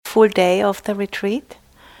full day of the retreat.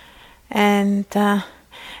 And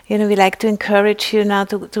we like to encourage you now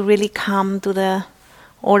to really come to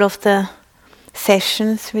all of the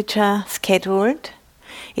sessions which are scheduled,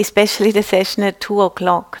 especially the session at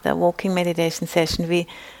 2:00, the walking meditation session. We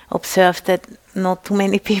observe that not too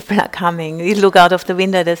many people are coming. We look out of the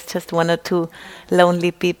window, there's just 1 or 2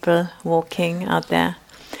 lonely people walking out there.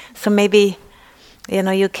 So maybe,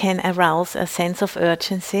 you can arouse a sense of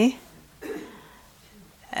urgency.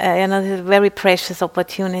 It's a very precious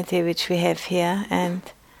opportunity which we have here, and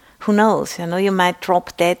who knows, you might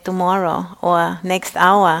drop dead tomorrow or next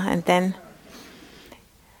hour, and then,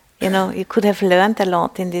 you could have learned a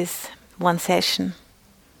lot in this one session.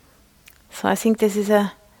 So I think this is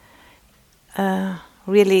a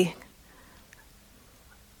really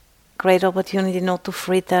great opportunity not to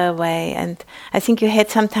fritter away. And I think you had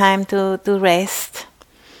some time to rest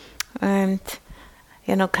and,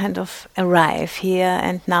 kind of arrive here.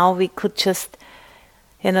 And now we could just,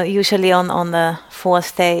 usually on the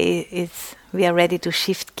 4th day, we are ready to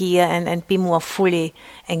shift gear and be more fully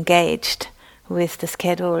engaged with the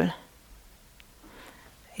schedule,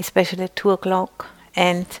 especially at 2:00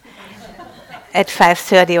 and at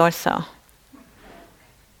 5:30 also.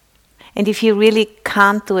 And if you really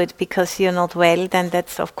can't do it because you're not well, then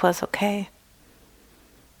that's of course okay.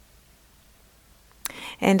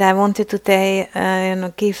 And I wanted today,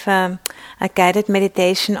 give a guided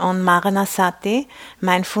meditation on Maranasati,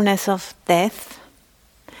 mindfulness of death,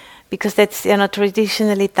 because that's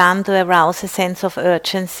traditionally done to arouse a sense of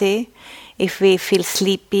urgency. If we feel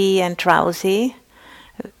sleepy and drowsy,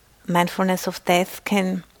 mindfulness of death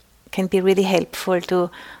can be really helpful to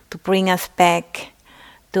bring us back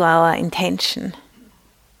to our intention.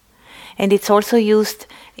 And it's also used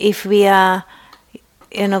if we are,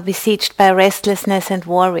 besieged by restlessness and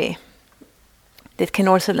worry. That can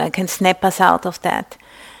also can snap us out of that,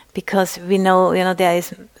 because we know, there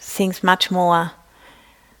is things much more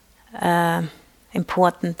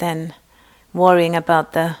important than worrying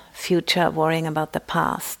about the future, worrying about the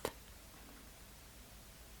past.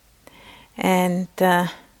 And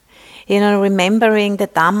remembering the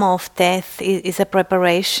Dhamma of death is a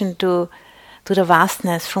preparation to the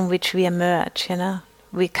vastness from which we emerge.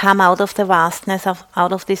 We come out of the vastness,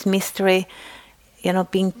 out of this mystery,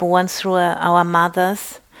 being born through our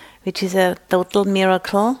mothers, which is a total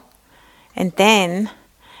miracle. And then,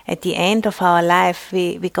 at the end of our life,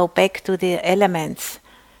 we go back to the elements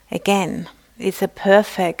again. It's a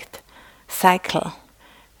perfect cycle,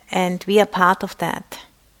 and we are part of that.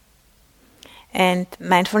 And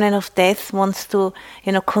mindfulness of death wants to,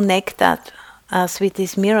 connect us with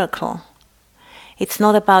this miracle. It's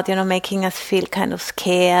not about, making us feel kind of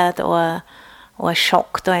scared or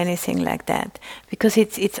shocked or anything like that, because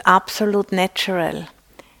it's absolute natural.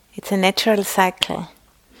 It's a natural cycle,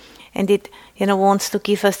 and it, wants to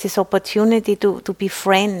give us this opportunity to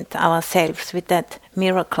befriend ourselves with that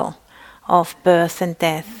miracle of birth and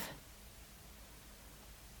death.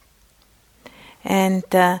 And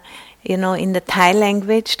in the Thai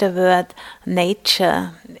language, the word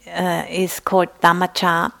nature is called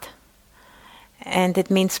Dhammachat, and it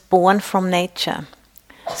means born from nature.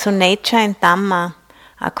 So nature and Dhamma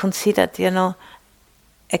are considered,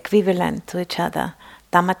 equivalent to each other.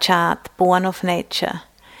 Dhammachat, born of nature.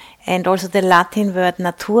 And also the Latin word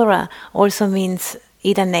natura also means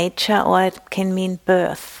either nature or it can mean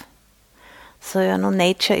birth. So,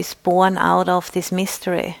 nature is born out of this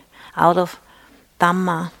mystery, out of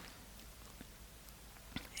Dhamma.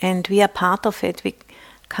 And we are part of it. We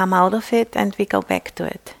come out of it and we go back to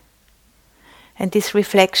it. And this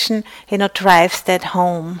reflection, drives that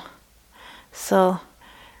home. So,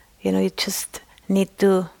 you just need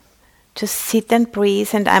to just sit and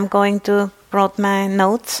breathe. And I'm going to brought my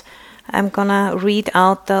notes. I'm gonna read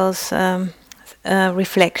out those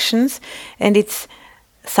reflections, and it's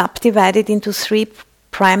subdivided into 3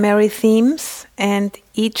 primary themes, and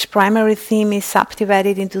each primary theme is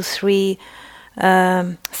subdivided into 3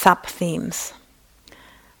 sub-themes.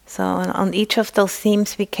 So on each of those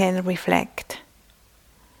themes we can reflect.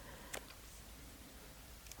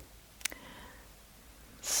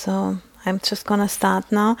 So I'm just going to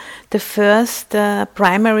start now. The first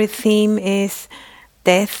primary theme is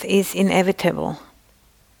death is inevitable.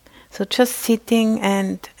 So just sitting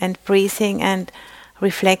and breathing and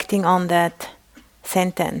reflecting on that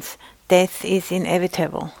sentence. Death is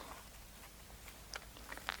inevitable.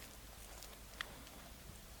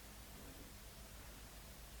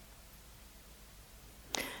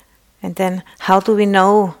 And then, how do we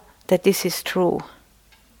know that this is true?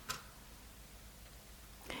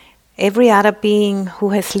 Every other being who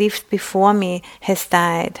has lived before me has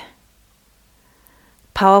died.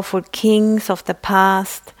 powerful kings of the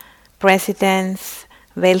past, presidents,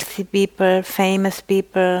 wealthy people, famous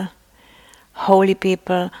people, holy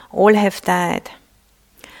people, all have died.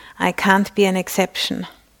 I can't be an exception.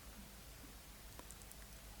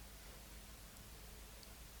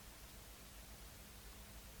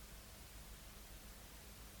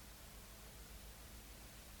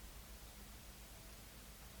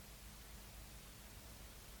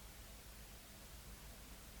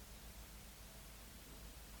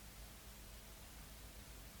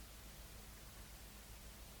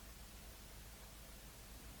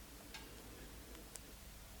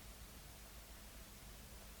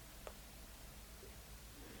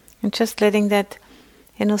 And just letting that,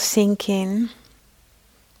 sink in,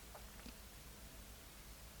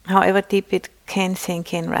 however deep it can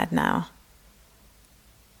sink in right now.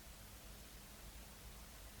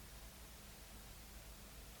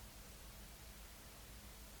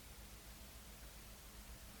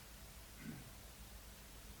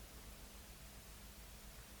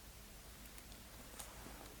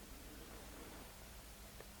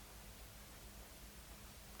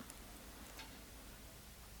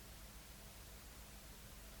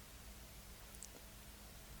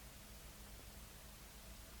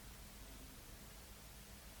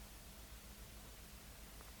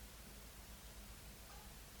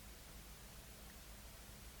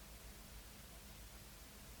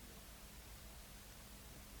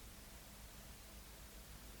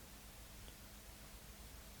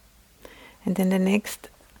 And then the next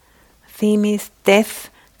theme is death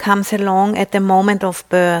comes along at the moment of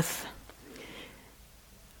birth.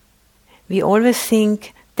 We always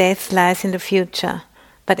think death lies in the future,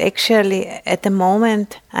 but actually at the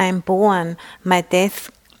moment I am born, my death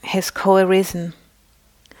has co-arisen,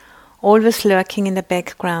 always lurking in the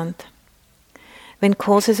background. When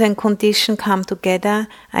causes and conditions come together,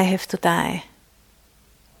 I have to die.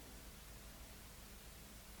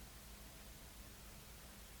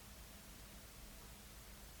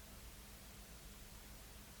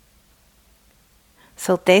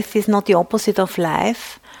 So death is not the opposite of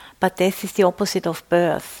life, but death is the opposite of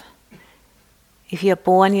birth. If you are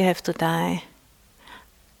born, you have to die.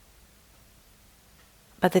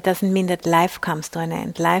 But it doesn't mean that life comes to an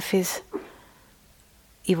end. Life is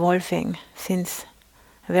evolving since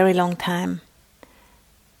a very long time.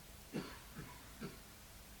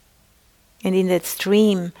 And in that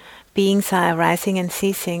stream, beings are arising and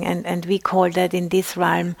ceasing, and we call that in this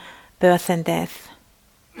realm birth and death.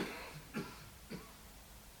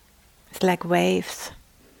 It's like waves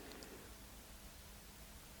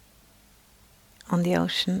on the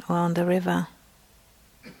ocean or on the river.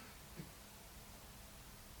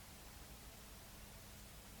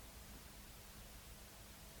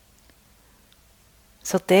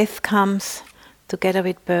 So death comes together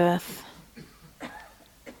with birth.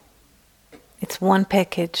 It's one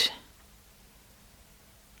package.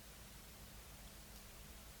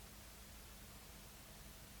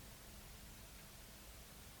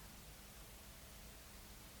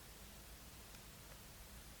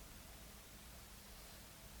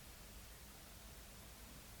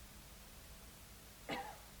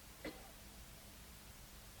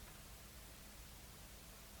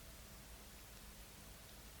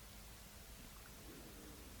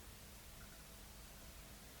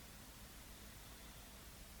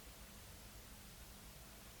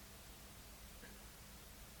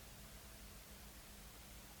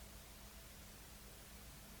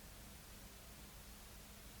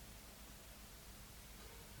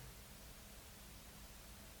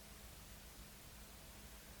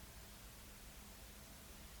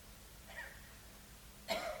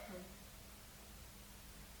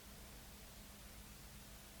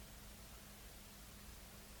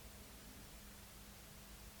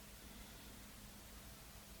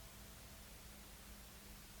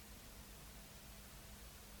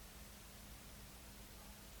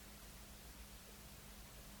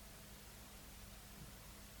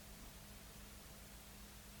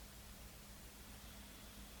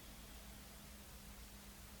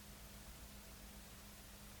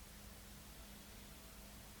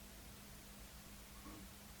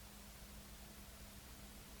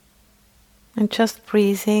 And just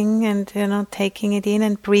breathing and taking it in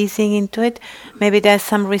and breathing into it. Maybe there's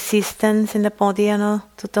some resistance in the body,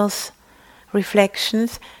 to those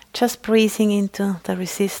reflections. Just breathing into the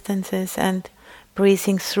resistances and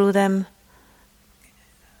breathing through them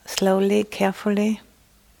slowly, carefully.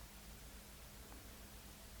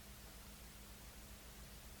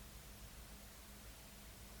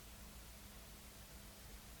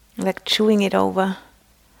 Like chewing it over.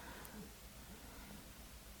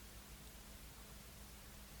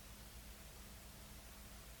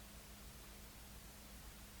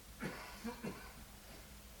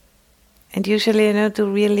 And usually, to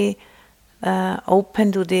really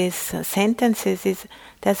open to these sentences,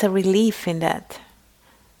 there's a relief in that.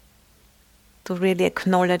 To really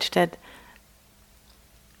acknowledge that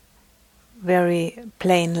very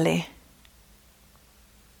plainly.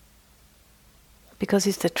 Because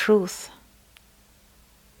it's the truth.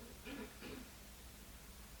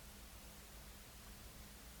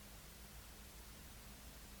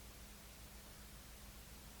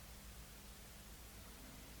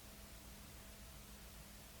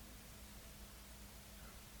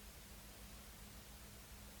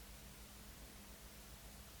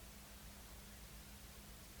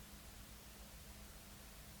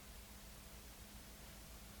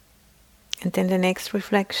 And then the next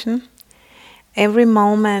reflection. Every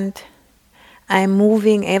moment I am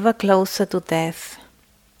moving ever closer to death.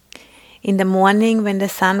 In the morning when the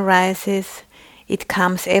sun rises, it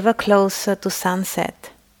comes ever closer to sunset.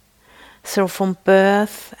 So from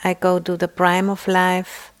birth I go to the prime of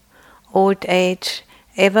life, old age,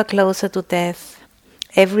 ever closer to death.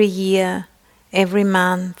 Every year, every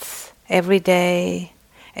month, every day,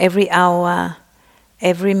 every hour,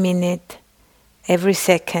 every minute, every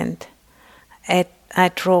second, I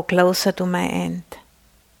draw closer to my end.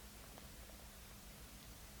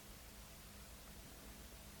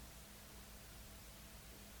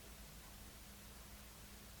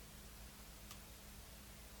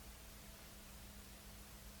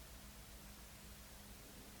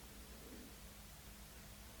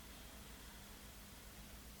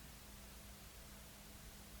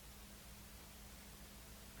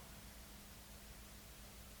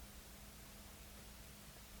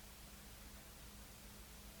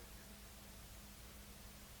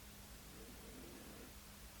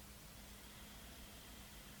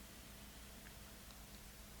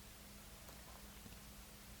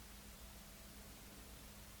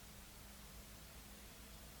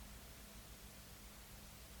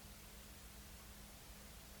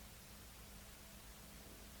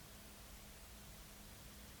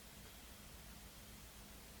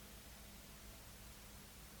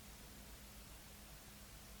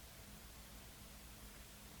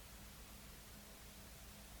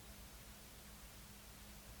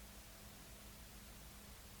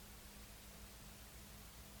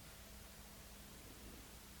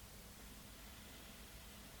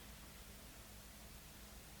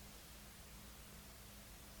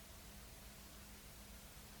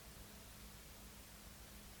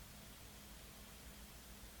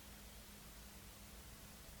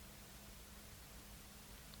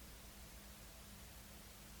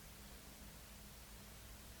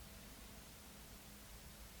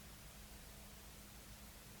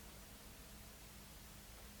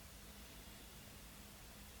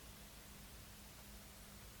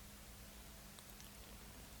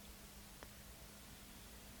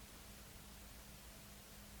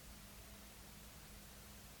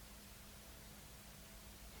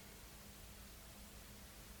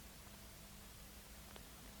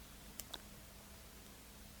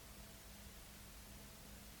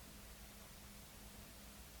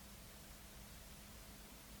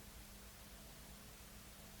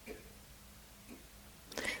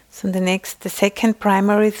 So the second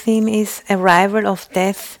primary theme is arrival of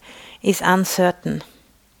death is uncertain.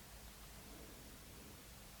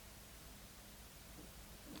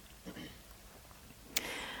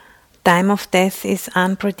 Time of death is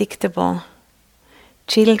unpredictable.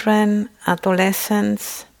 Children,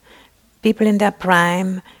 adolescents, people in their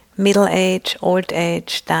prime, middle age, old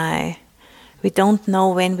age die. We don't know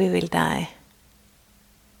when we will die.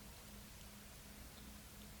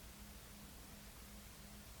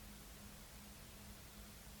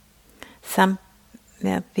 Some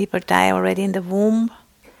people die already in the womb.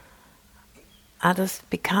 Others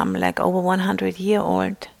become like over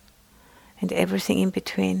 100-year-old, and everything in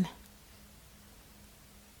between.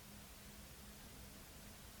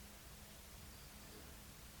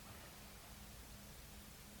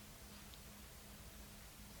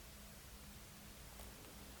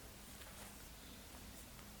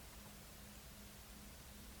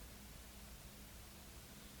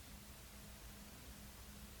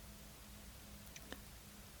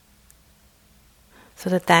 So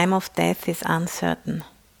the time of death is uncertain.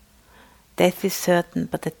 Death is certain,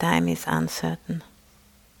 but the time is uncertain.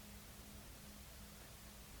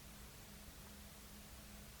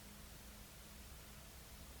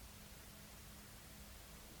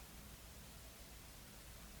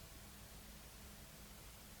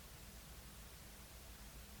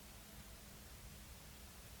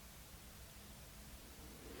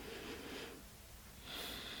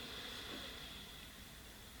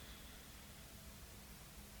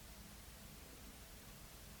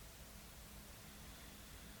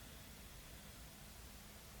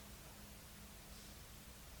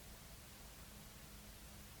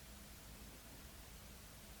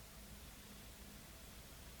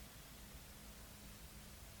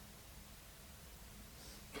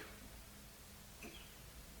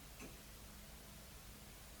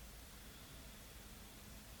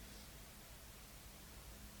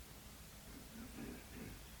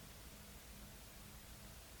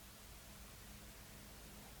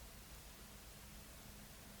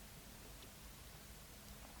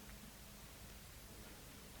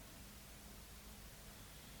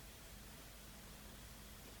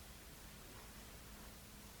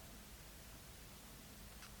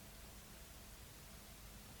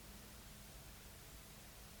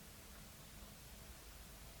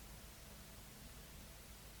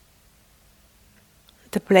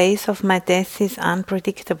 the place of my death is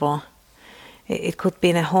unpredictable. It could be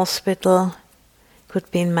in a hospital, could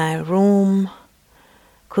be in my room,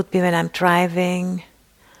 could be when I'm driving,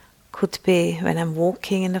 could be when I'm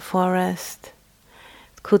walking in the forest,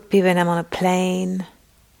 could be when I'm on a plane.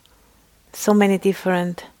 So many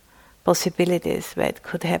different possibilities where it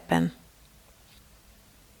could happen.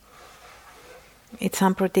 It's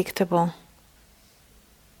unpredictable.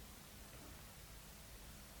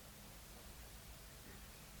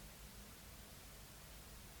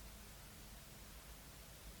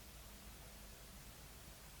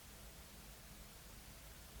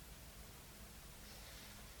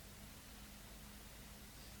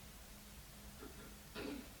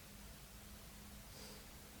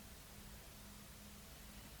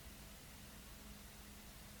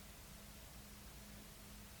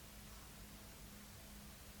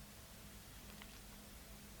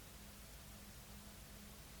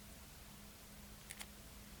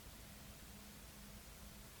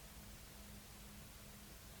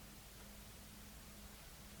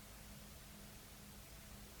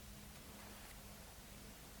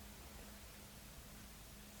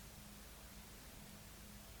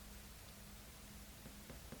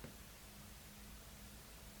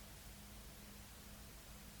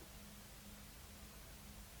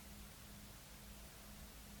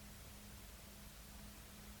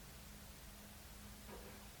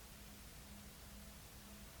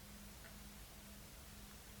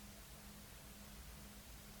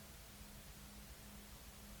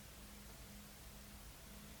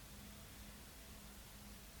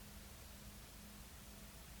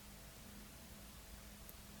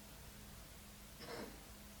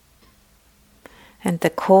 And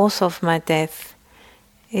the cause of my death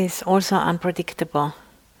is also unpredictable.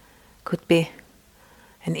 Could be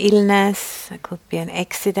an illness, it could be an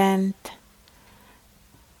accident,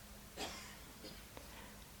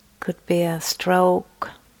 could be a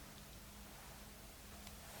stroke.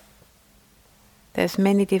 There's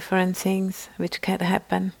many different things which can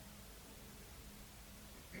happen.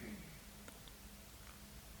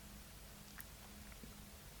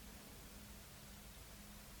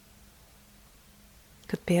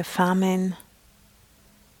 Could be a famine.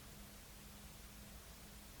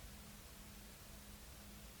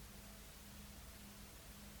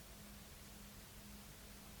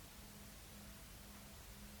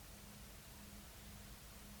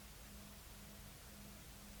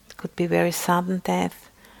 It could be very sudden death,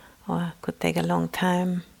 or could take a long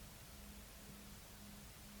time.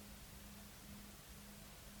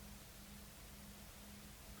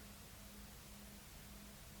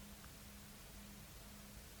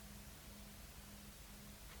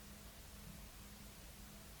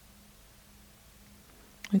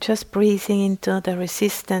 And just breathing into the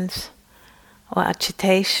resistance or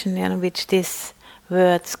agitation, which these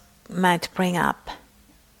words might bring up.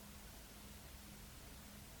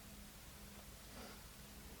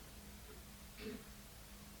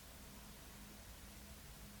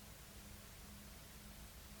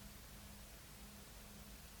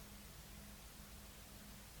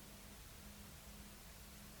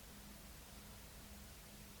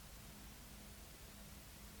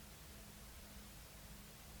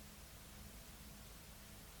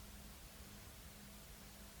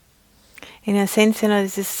 In a sense,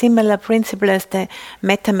 this is a similar principle as the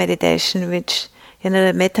metta meditation, which,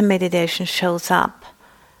 the metta meditation shows up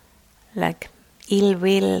like ill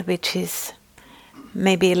will, which is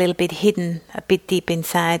maybe a little bit hidden, a bit deep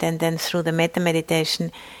inside, and then through the metta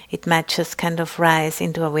meditation, it might just kind of rise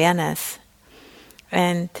into awareness.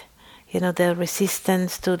 And, the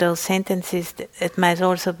resistance to those sentences, it might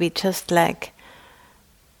also be just like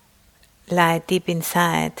lie deep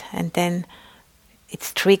inside, and then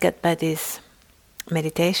it's triggered by this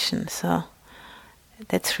meditation. So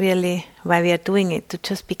that's really why we are doing it, to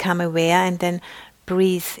just become aware and then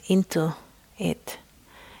breathe into it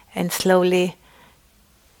and slowly,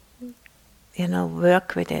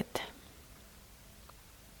 work with it,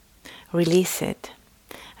 release it,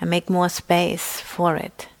 and make more space for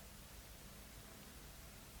it.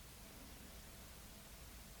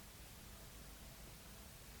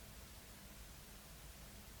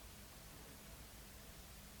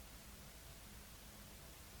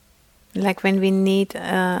 Like when we need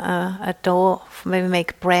a dough, when we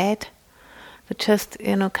make bread, to just,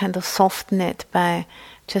 kind of soften it by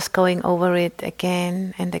just going over it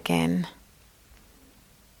again and again.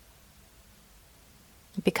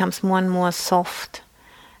 It becomes more and more soft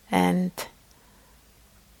and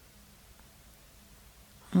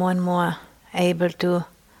more able to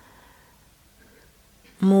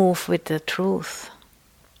move with the truth.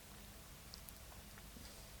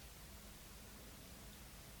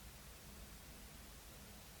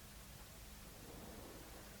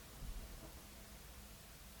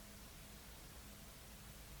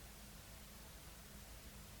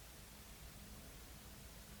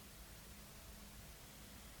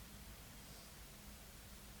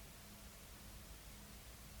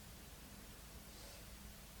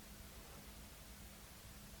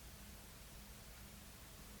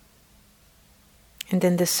 And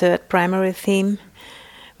then the third primary theme,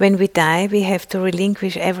 when we die, we have to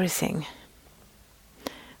relinquish everything.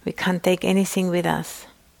 We can't take anything with us.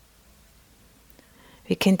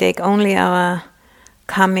 We can take only our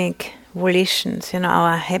karmic volitions,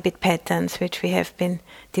 our habit patterns which we have been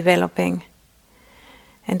developing,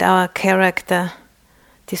 and our character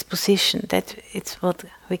disposition. That it's what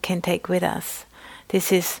we can take with us.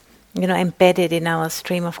 This is, embedded in our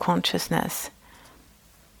stream of consciousness.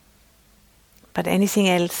 But anything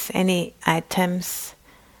else, any items,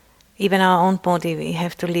 even our own body, we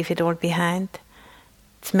have to leave it all behind.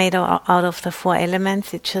 It's made out of the 4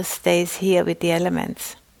 elements. It just stays here with the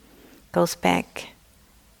elements, goes back.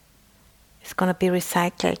 It's going to be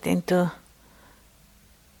recycled into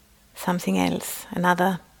something else,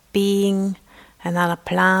 another being, another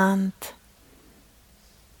plant.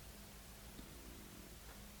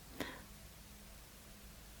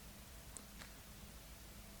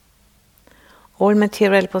 All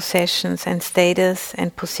material possessions and status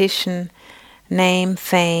and position, name,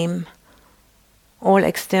 fame, all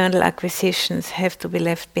external acquisitions have to be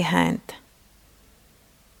left behind.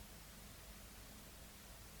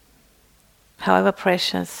 However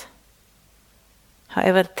precious,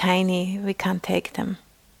 however tiny, we can't take them.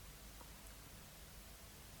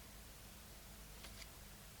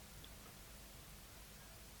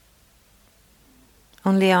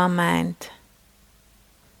 Only our mind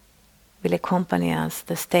will accompany us,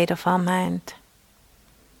 the state of our mind.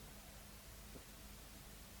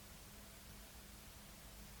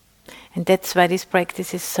 And that's why this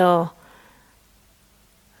practice is so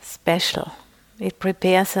special. It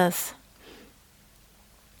prepares us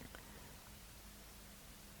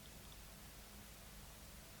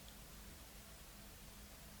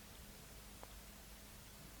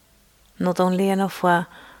not only for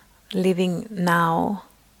living now,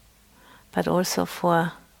 but also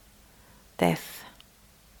for death.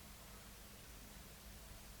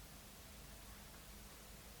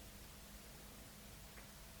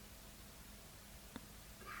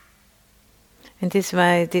 And this is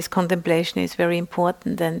why this contemplation is very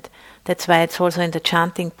important, and that's why it's also in the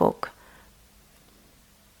chanting book.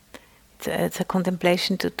 It's a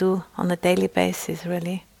contemplation to do on a daily basis,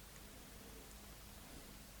 really.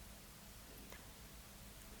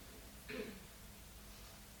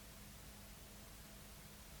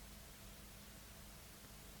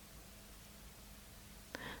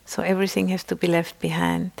 So everything has to be left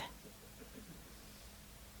behind.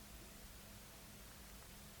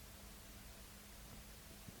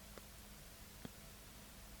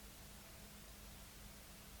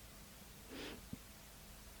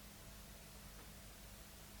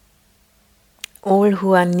 All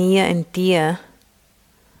who are near and dear,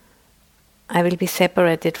 I will be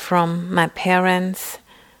separated from my parents,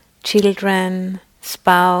 children,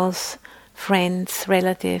 spouse, friends,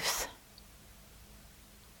 relatives.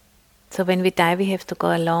 So when we die, we have to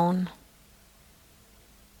go alone.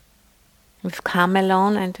 We've come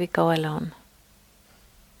alone and we go alone.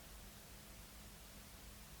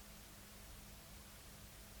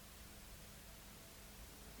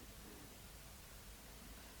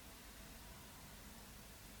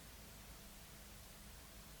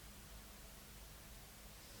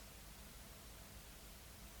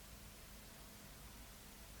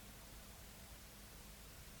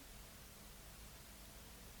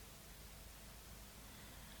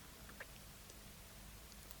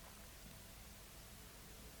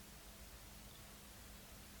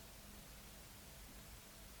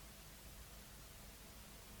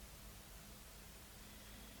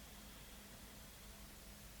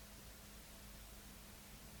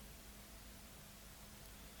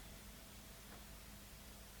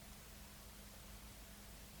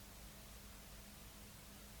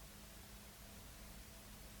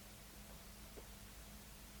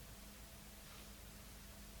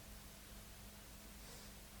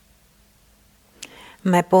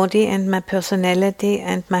 My body and my personality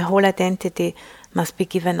and my whole identity must be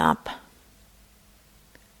given up.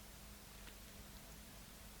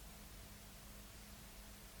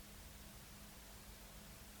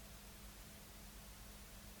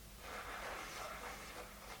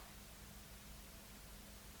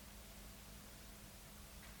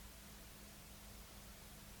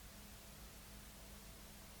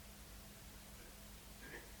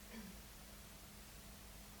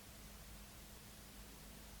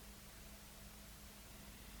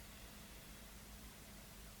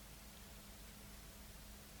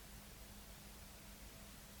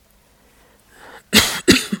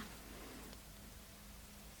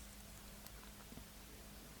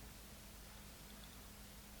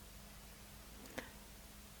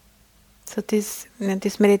 So this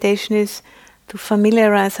meditation is to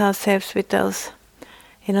familiarize ourselves with those,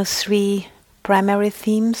 3 primary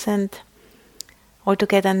themes and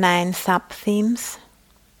altogether 9 sub-themes.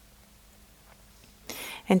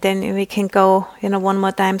 And then we can go, one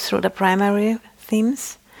more time through the primary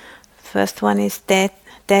themes. First one is death.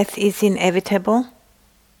 Death is inevitable.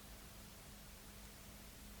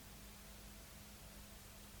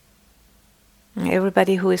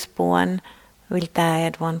 Everybody who is born will die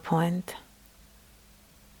at one point.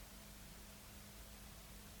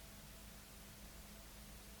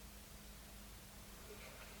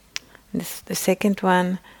 The second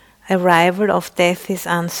one, arrival of death is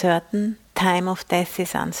uncertain, time of death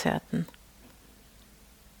is uncertain.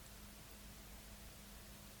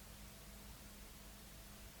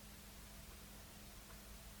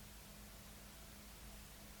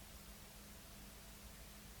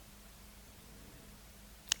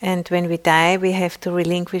 And when we die, we have to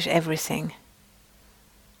relinquish everything.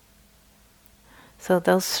 So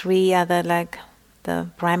those 3 are the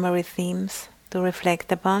primary themes to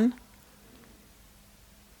reflect upon.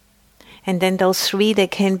 And then those 3, they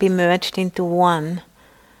can be merged into one,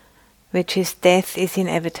 which is death is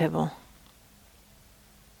inevitable.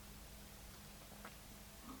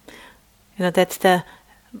 That's the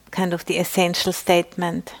kind of the essential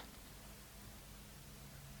statement.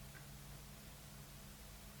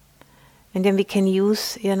 And then we can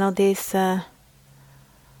use, these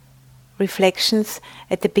reflections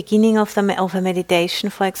at the beginning of a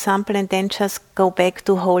meditation, for example, and then just go back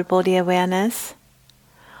to whole body awareness.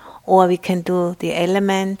 Or we can do the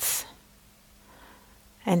elements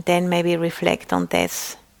and then maybe reflect on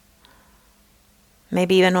this.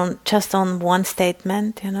 Maybe even just on one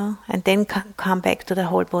statement, and then come back to the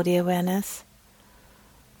whole body awareness.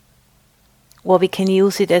 Or we can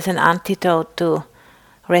use it as an antidote to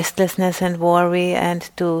restlessness and worry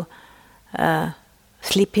and to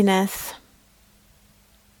sleepiness.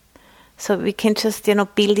 So we can just,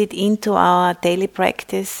 build it into our daily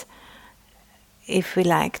practice if we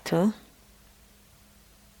like to.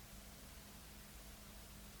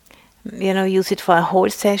 Use it for a whole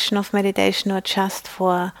session of meditation or just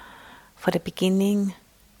for the beginning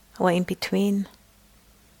or in between.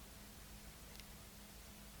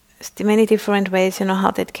 There's many different ways,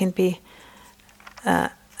 how that can be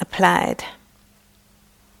applied.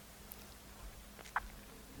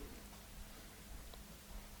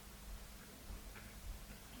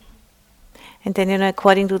 And then,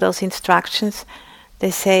 according to those instructions,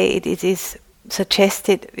 they say it is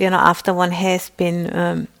suggested, after one has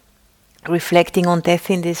been reflecting on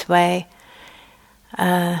death in this way,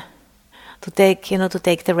 to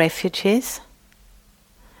take the refuges,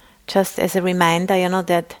 just as a reminder,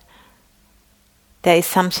 that there is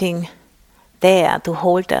something there to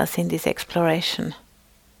hold us in this exploration.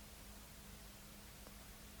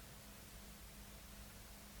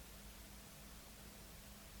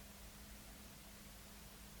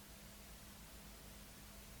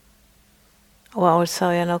 Or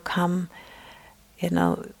also, come,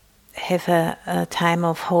 have a time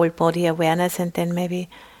of whole body awareness and then maybe,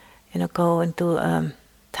 go into a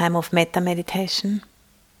time of metta meditation.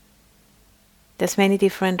 There's many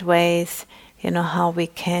different ways, how we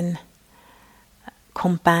can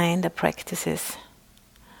combine the practices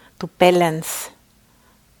to balance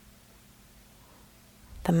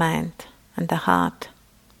the mind and the heart.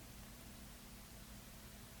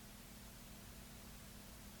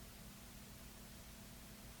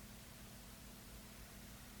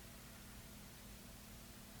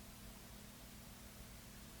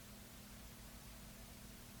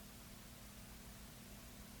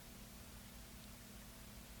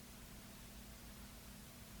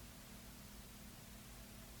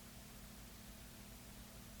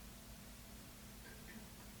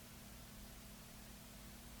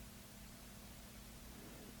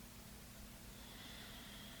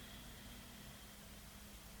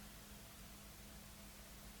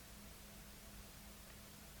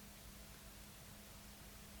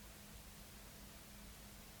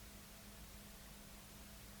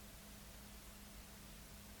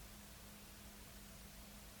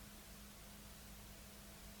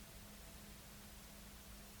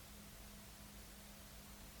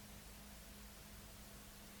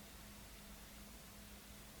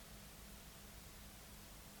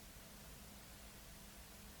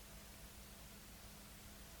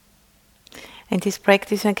 And this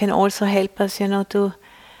practice can also help us, to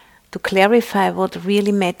clarify what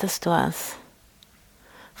really matters to us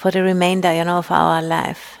for the remainder, of our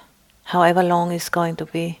life, however long it's going to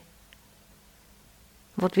be.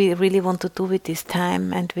 What we really want to do with this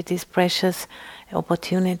time and with this precious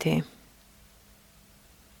opportunity.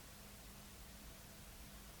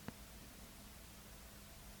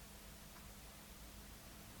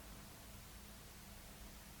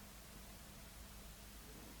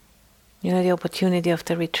 The opportunity of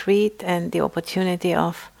the retreat and the opportunity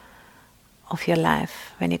of your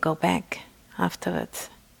life when you go back afterwards.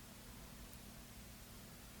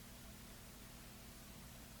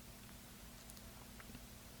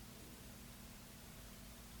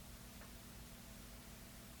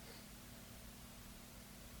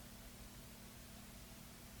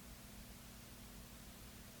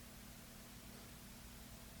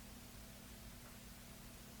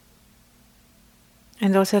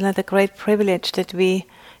 And also another great privilege that we,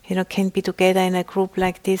 can be together in a group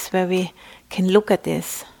like this where we can look at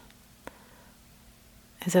this.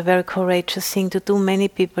 It's a very courageous thing to do. Many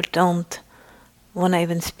people don't want to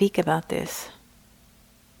even speak about this.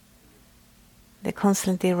 They're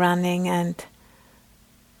constantly running and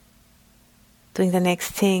doing the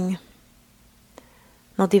next thing,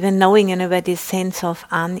 not even knowing where this sense of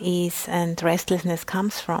unease and restlessness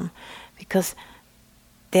comes from, because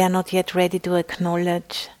they are not yet ready to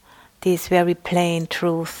acknowledge this very plain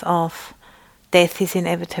truth of death is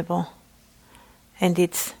inevitable, and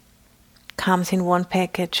it comes in one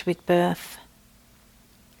package with birth.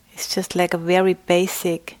 It's just like a very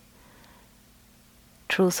basic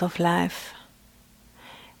truth of life.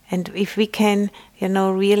 And if we can,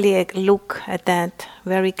 really look at that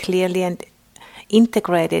very clearly and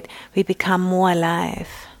integrate it, we become more alive.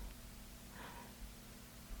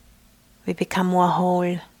 We become more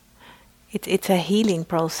whole. It's a healing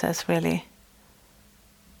process, really.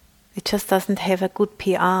 It just doesn't have a good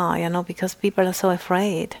PR, because people are so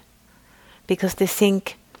afraid. Because they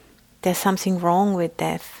think there's something wrong with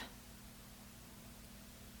death.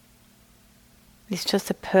 It's just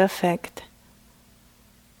a perfect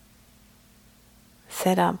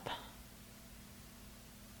setup.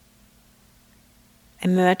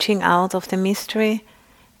 Emerging out of the mystery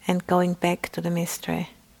and going back to the mystery.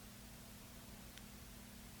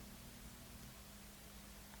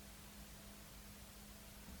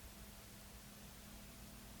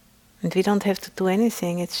 And we don't have to do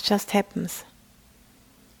anything, it just happens.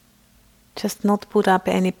 Just not put up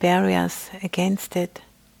any barriers against it.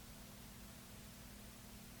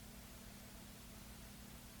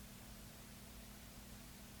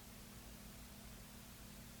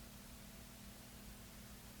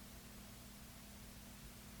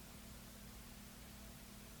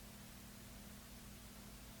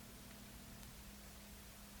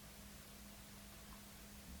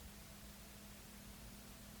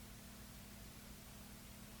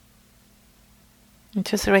 And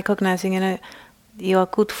just recognizing, your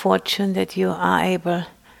good fortune that you are able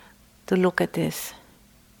to look at this.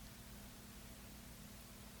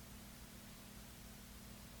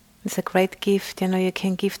 It's a great gift, you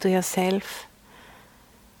can give to yourself.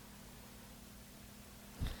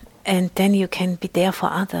 And then you can be there for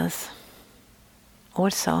others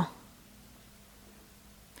also,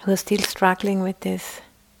 who are still struggling with this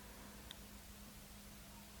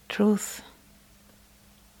truth.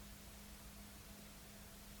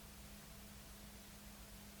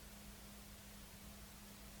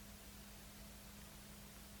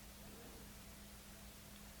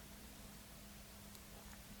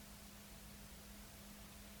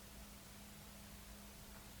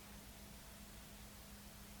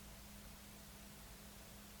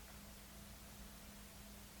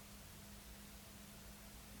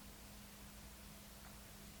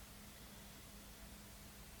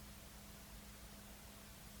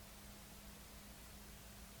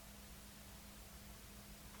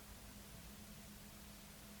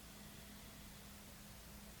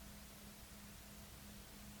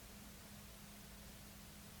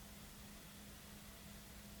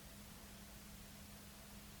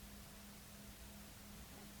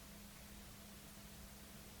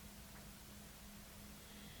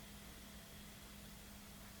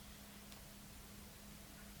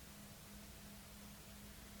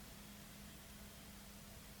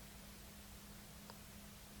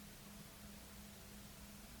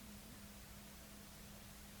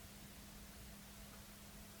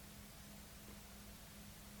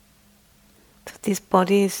 So this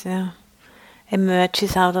body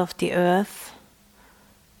emerges out of the earth,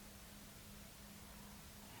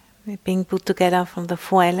 being put together from the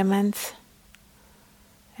 4 elements,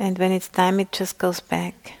 and when it's time it just goes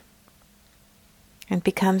back and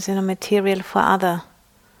becomes material for other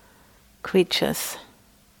creatures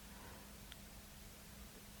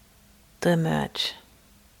to emerge.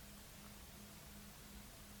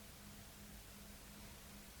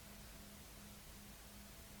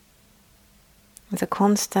 It's a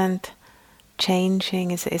constant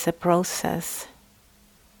changing, is a process.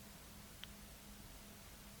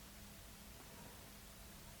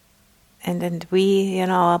 And we,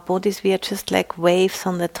 our bodies, we are just like waves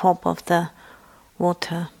on the top of the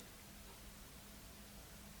water.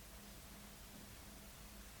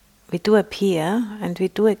 We do appear and we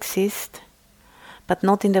do exist, but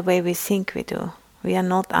not in the way we think we do. We are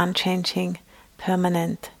not unchanging,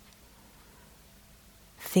 permanent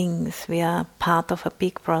things. We are part of a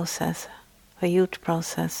big process, a huge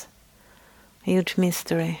process, a huge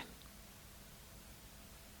mystery.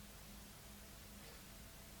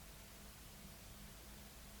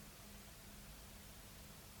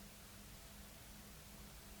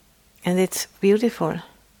 And it's beautiful.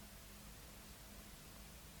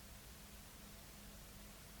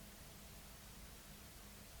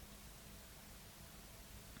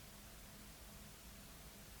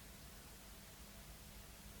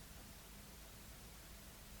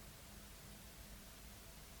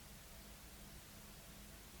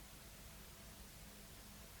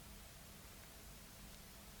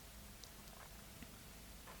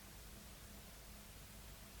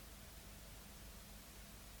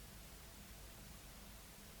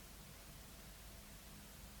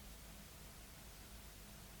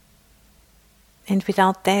 And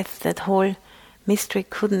without death, that whole mystery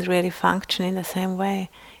couldn't really function in the same way.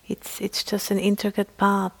 It's just an intricate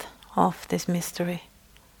part of this mystery.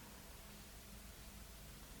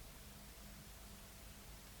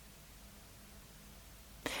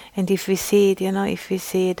 And if we see it, if we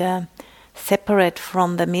see it separate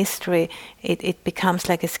from the mystery, it becomes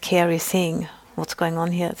like a scary thing. What's going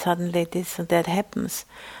on here? Suddenly this and that happens.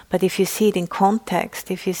 But if you see it in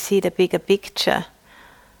context, if you see the bigger picture,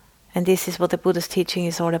 and this is what the Buddha's teaching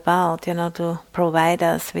is all about, to provide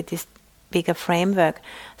us with this bigger framework,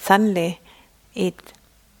 suddenly it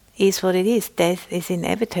is what it is. Death is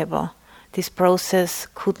inevitable. This process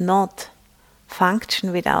could not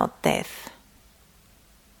function without death.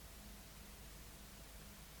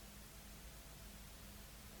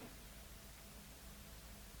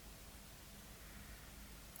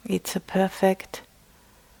 It's a perfect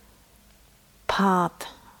part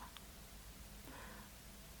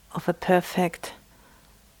of a perfect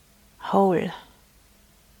whole.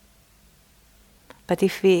 But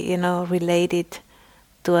if we, relate it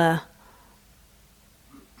to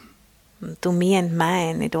me and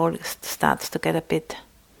mine, it all starts to get a bit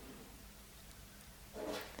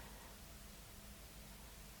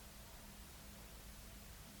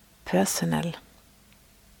personal.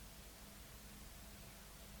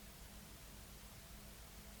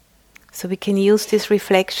 So we can use these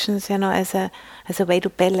reflections, as a way to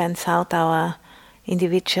balance out our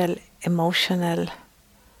individual emotional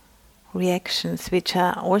reactions, which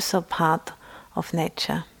are also part of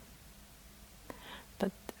nature.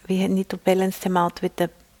 But we need to balance them out with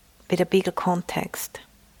a bigger context.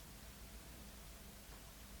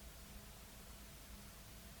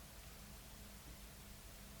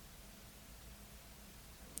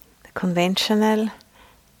 The conventional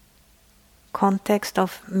context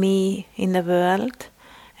of me in the world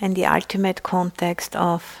and the ultimate context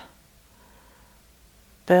of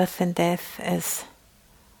birth and death as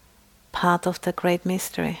part of the great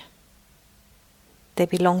mystery. They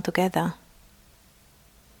belong together.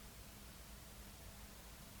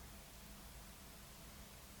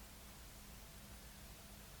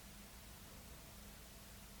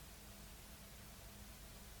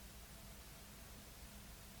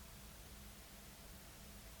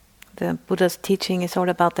 The Buddha's teaching is all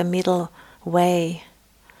about the middle way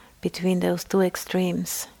between those two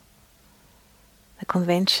extremes. The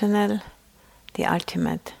conventional, the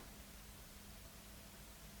ultimate.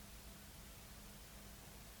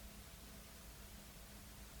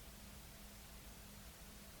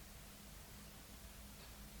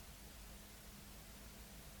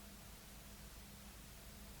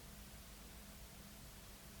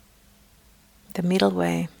 The middle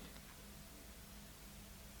way.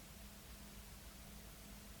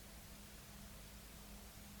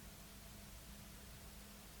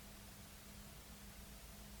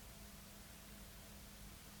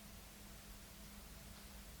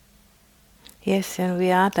 Yes, and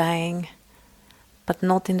we are dying, but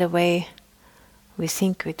not in the way we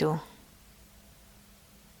think we do.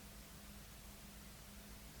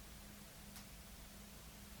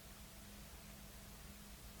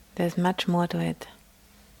 There's much more to it.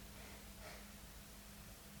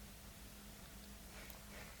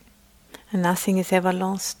 And nothing is ever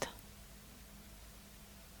lost.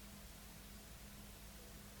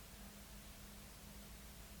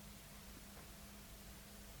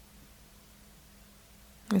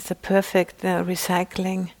 It's a perfect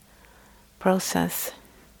recycling process.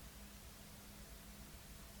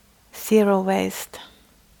 Zero waste.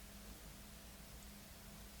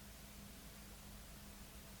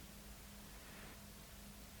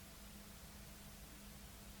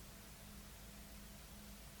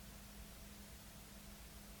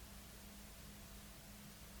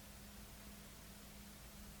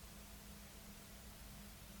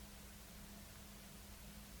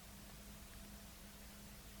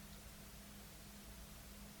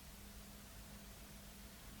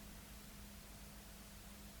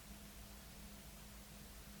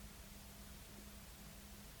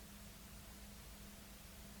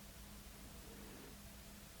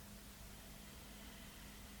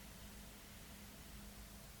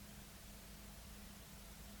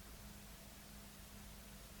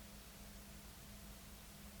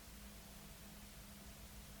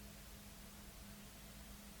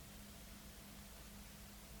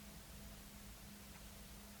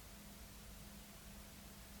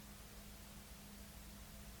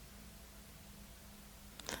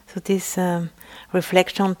 So this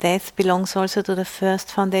reflection on death belongs also to the first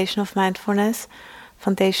foundation of mindfulness,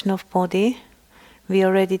 foundation of body. We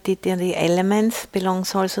already did the elements,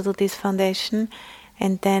 belongs also to this foundation.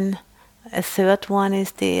 And then a third one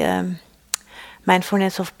is the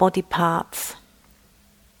mindfulness of body parts,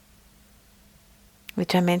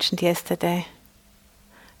 which I mentioned yesterday,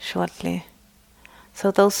 shortly.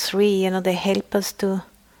 So those three, they help us to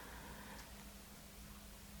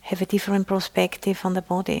have a different perspective on the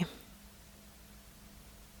body.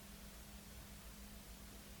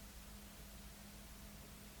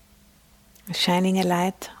 Shining a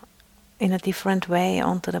light in a different way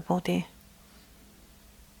onto the body.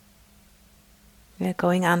 We are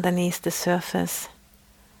going underneath the surface.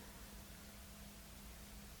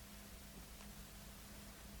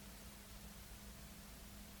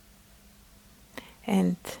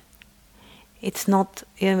 And it's not,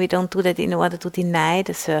 we don't do that in order to deny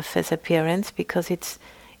the surface appearance, because it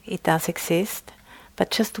does exist,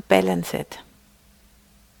 but just to balance it.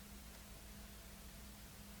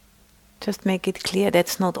 Just make it clear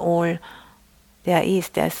that's not all there is.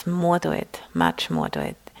 There's more to it, much more to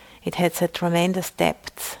it. It has a tremendous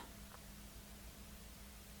depth.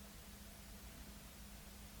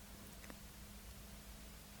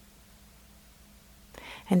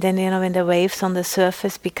 And then, when the waves on the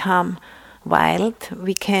surface become wild,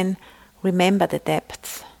 we can remember the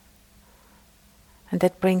depths. And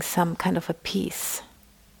that brings some kind of a peace.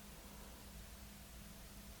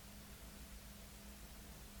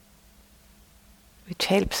 Which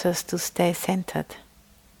helps us to stay centered.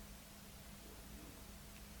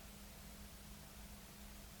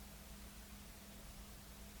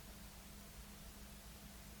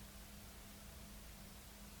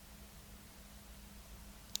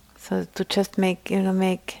 So to just make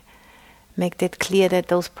that clear that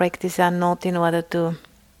those practices are not in order to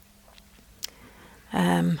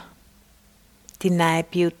deny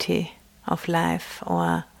beauty of life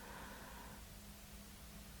or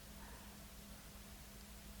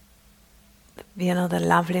the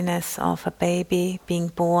loveliness of a baby being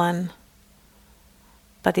born.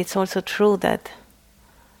 But it's also true that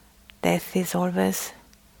death is always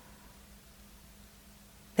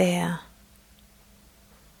there.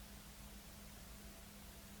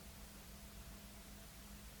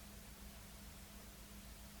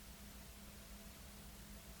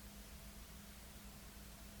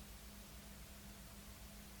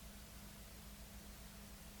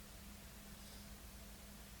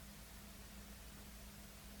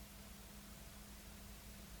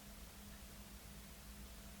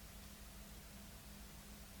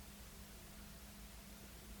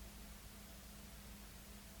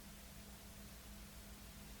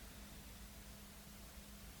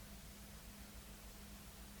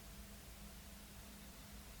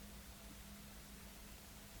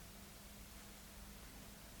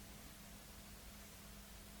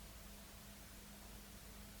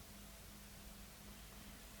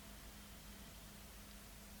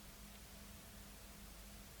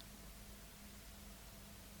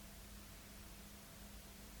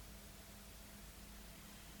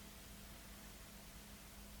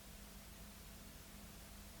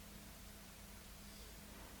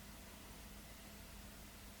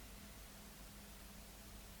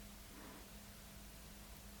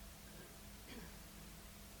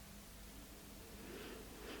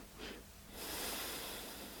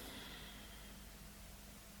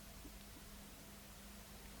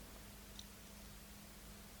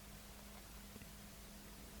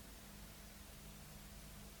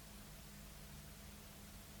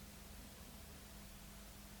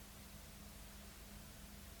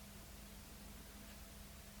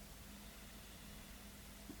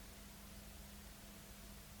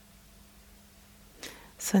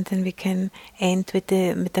 So and then we can end with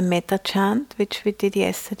the metta chant, which we did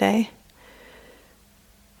yesterday.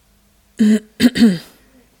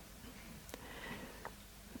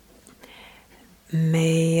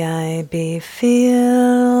 May I be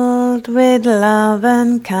filled with love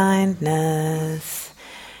and kindness.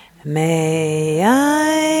 May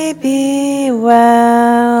I be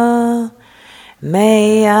well.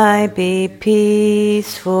 May I be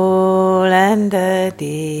peaceful and at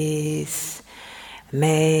ease.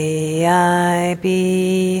 May I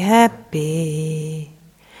be happy.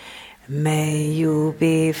 May you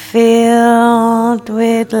be filled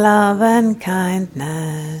with love and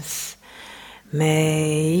kindness.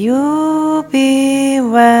 May you be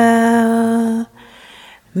well.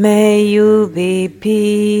 May you be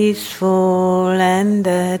peaceful and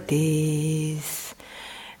at ease.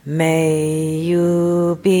 May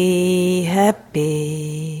you be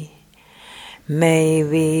happy. May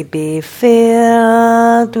we be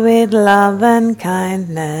filled with love and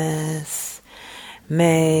kindness.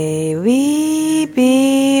 May we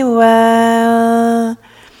be well.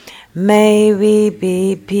 May we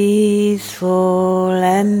be peaceful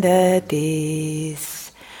and at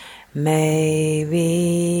ease. May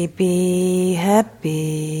we be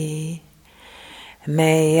happy.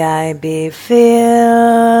 May I be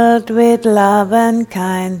filled with love and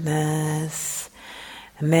kindness.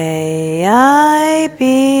 May I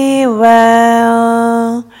be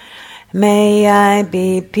well. May I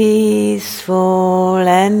be peaceful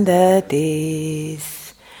and at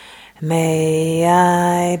ease. May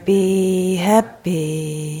I be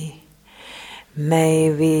happy.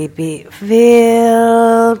 May we be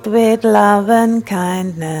filled with love and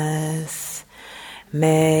kindness.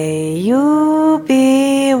 May you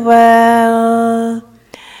be well.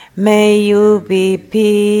 May you be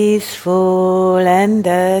peaceful and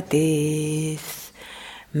at ease.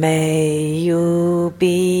 May you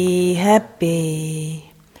be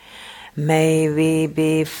happy. May we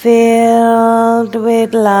be filled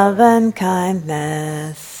with love and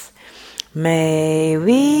kindness. May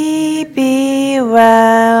we be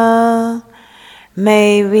well.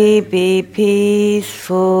 May we be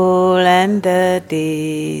peaceful and at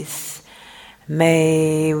ease.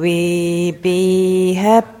 May we be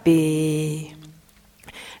happy.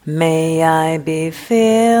 May I be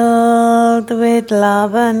filled with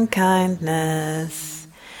love and kindness.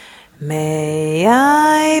 May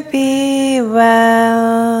I be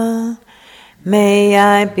well. May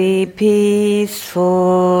I be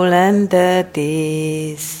peaceful and at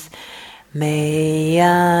ease. May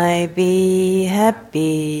I be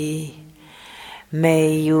happy.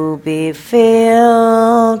 May you be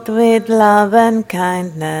filled with love and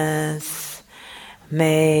kindness.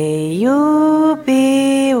 May you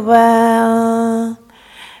be well.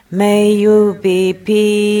 May you be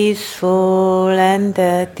peaceful and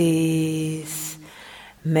at ease.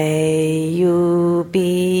 May you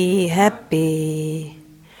be happy.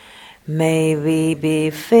 May we be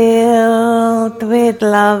filled with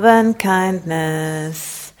love and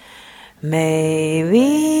kindness. May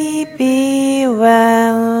we be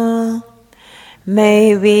well.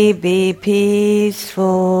 May we be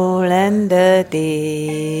peaceful and at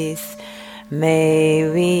ease. May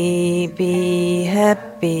we be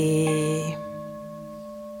happy.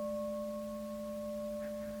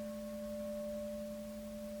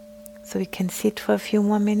 So we can sit for a few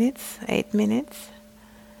more minutes, 8 minutes.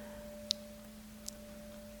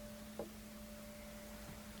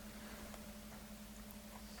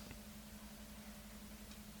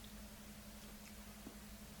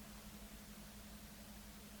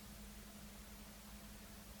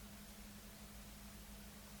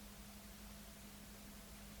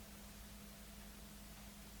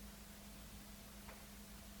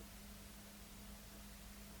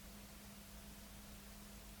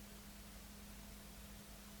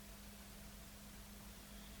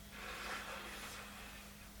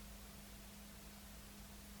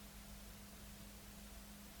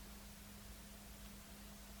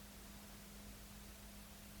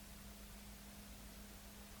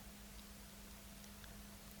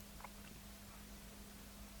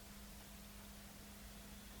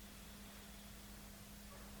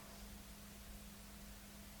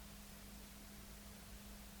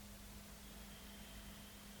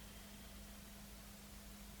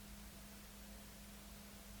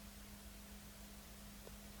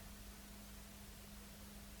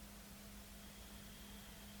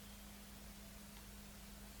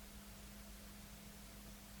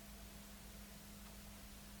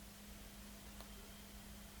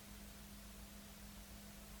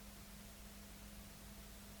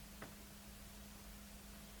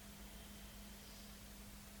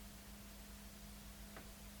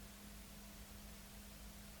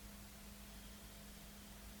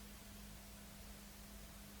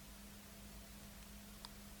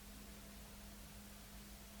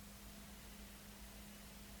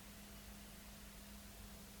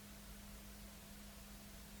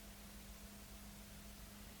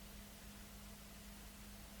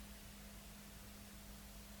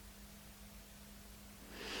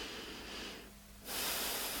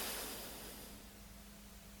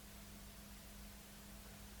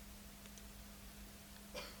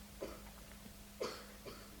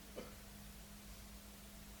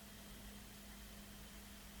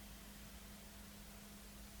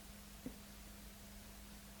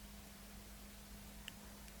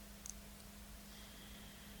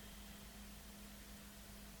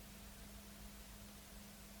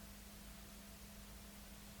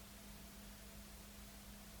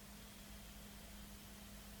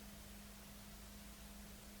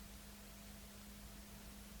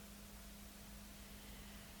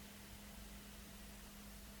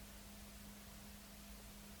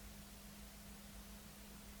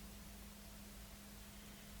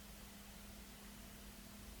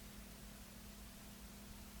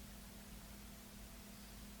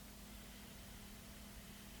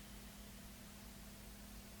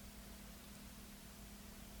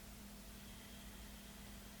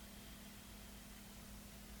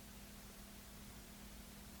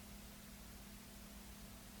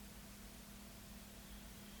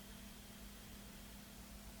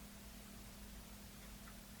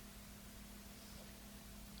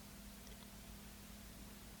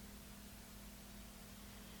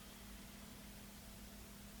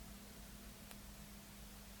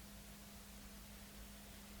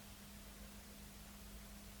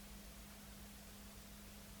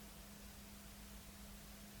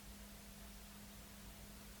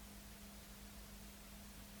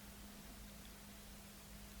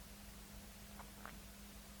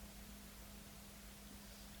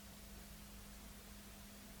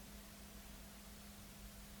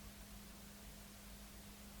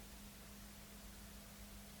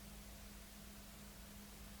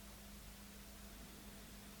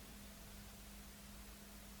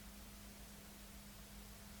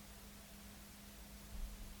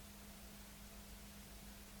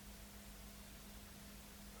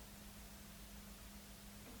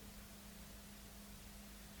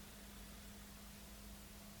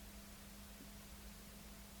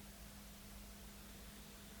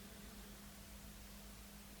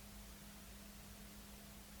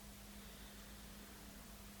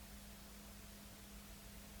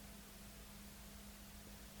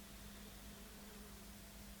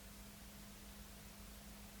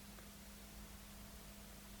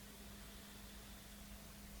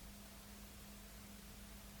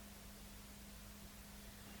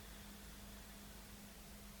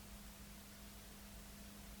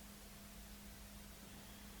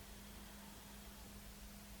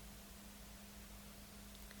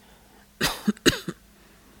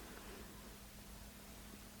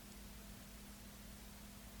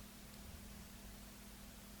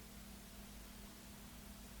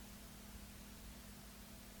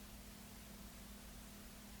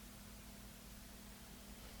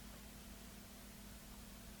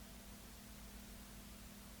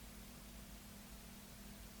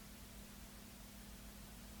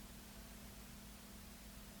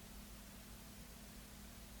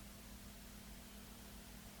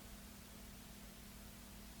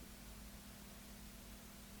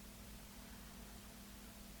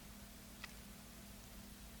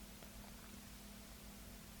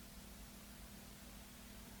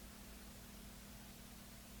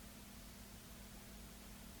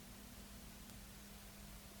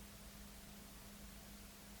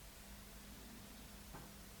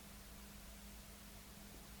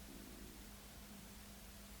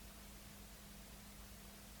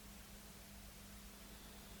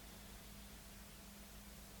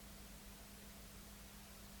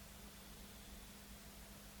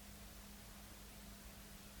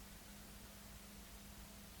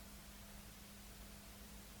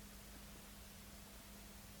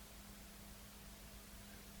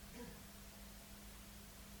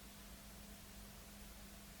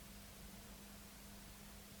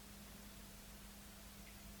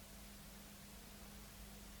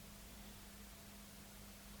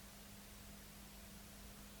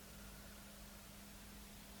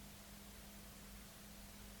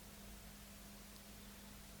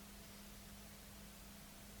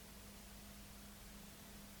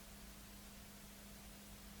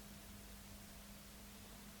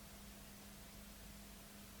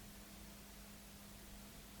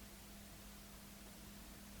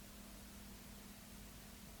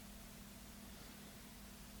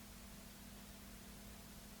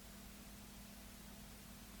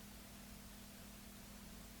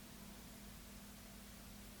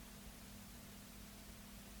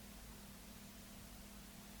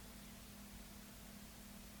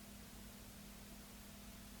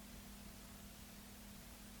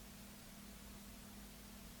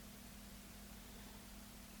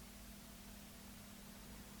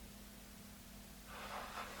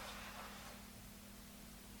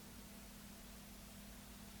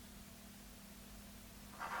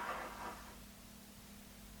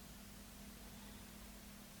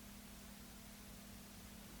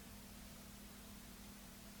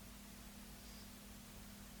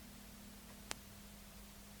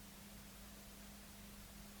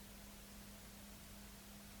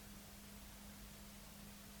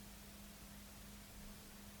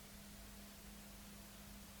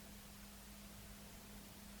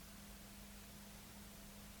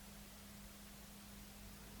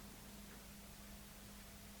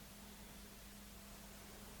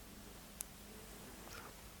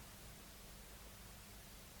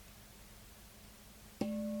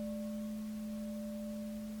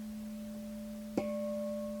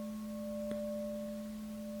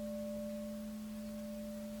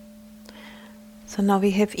 So now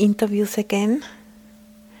we have interviews again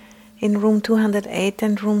in room 208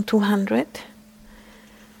 and room 200.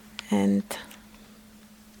 And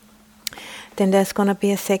then there's going to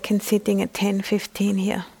be a second sitting at 10:15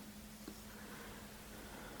 here.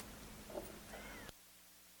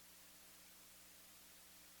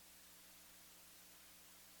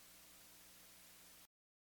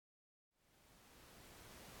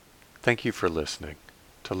 Thank you for listening.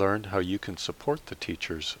 To learn how you can support the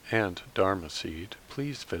teachers and Dharma Seed,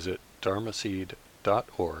 please visit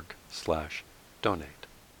dharmaseed.org/donate.